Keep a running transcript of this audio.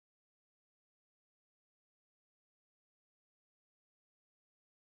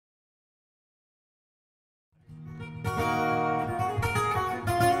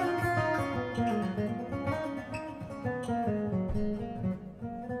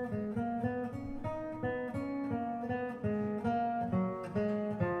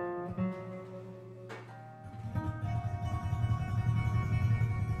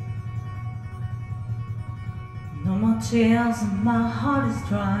tears and my heart is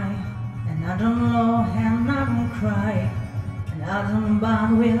dry, and I don't know and I don't cry, and I don't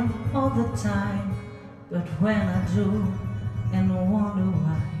bad will all the time. But when I do and wonder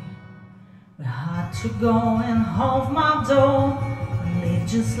why, we had to go and hold my door and live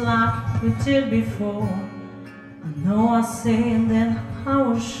just like we did before. I know I said that I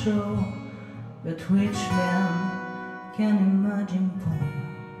was sure, but which man can imagine poor?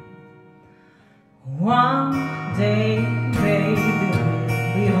 One day, baby,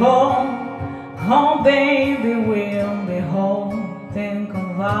 we'll be home. Oh, baby, we'll be home. Think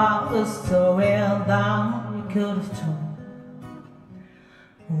of all the story that we could have told.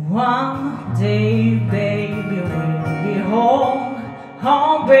 One day, baby, we'll be home.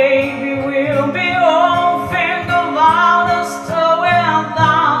 Oh, baby, we'll be home. Think of all the story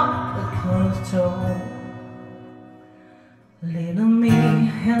that we could have told. Little me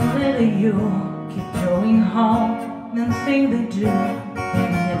and little you keep going home and think they do.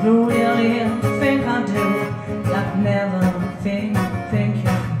 Never really think I do. Like never think you do.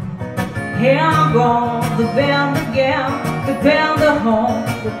 Here I go, the band again, the band the home,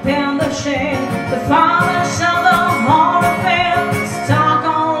 the band the shame, the father shall the heart of pain, stuck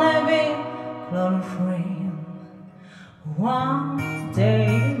on living chloroform. One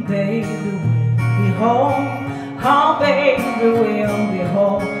day, baby, we'll be home. Oh, baby, we'll be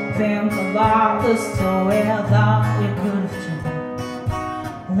home. Think about the story that we could have told.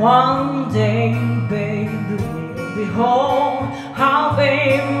 One day, baby, we'll be home. Oh,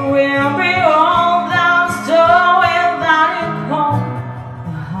 baby, we'll be home. That story that you call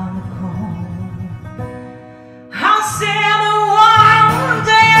the honeycomb. I said one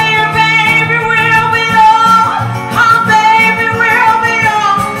day, baby, we'll be home. Oh, baby, we'll be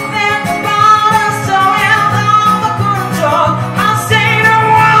home. Think about the story that we couldn't talk. I said one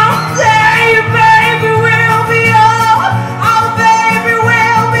day, baby, we'll be home. Oh, baby,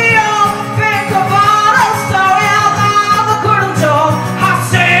 we'll be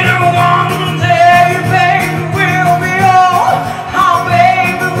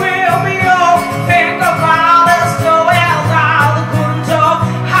home. Think about the story that we couldn't talk.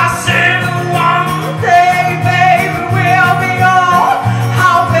 I said one day, baby, we'll be home.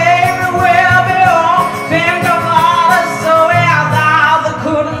 Oh, baby, we'll be home. Think about the story that we couldn't talk. I said one day, baby, we'll be home. Oh, baby, we'll be home. Think about the story that we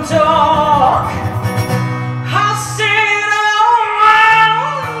couldn't talk. I said one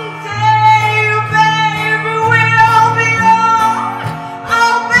day, baby, we'll be home. Oh, baby, we'll be home. Think about the story that we couldn't talk. I said one day, baby, we'll be home.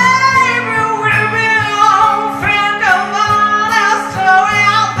 Oh, baby, we'll be home. Think about the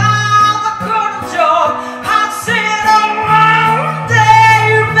story that we couldn't talk. I said one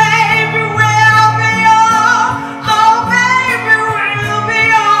day, baby, we'll be home. Oh, baby, we'll be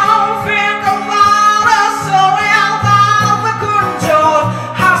home. Think about the story that we couldn't talk.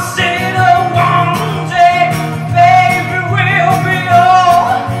 I said one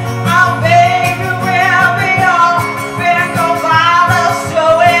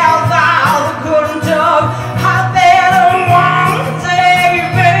day,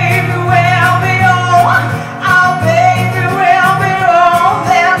 baby, we'll be home. Oh, baby, we'll be home.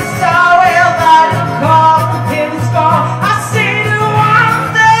 That story that you call his call. I said one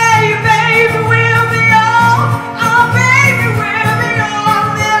day, baby, we'll be home. Oh, baby, we'll be home.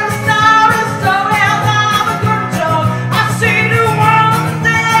 That story that we couldn't talk. I said one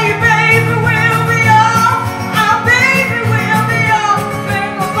day, baby, we'll be home. Oh, baby, we'll be home.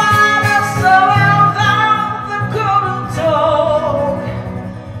 Think about the story that we couldn't talk.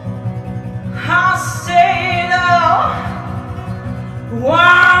 I said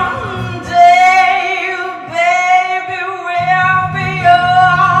one day, baby, we'll be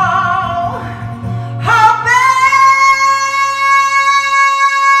home. Oh, baby,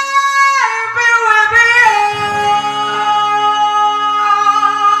 we'll be home.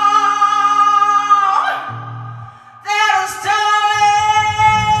 That story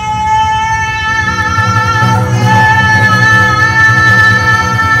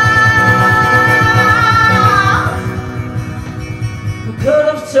we could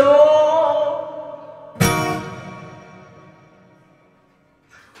have told.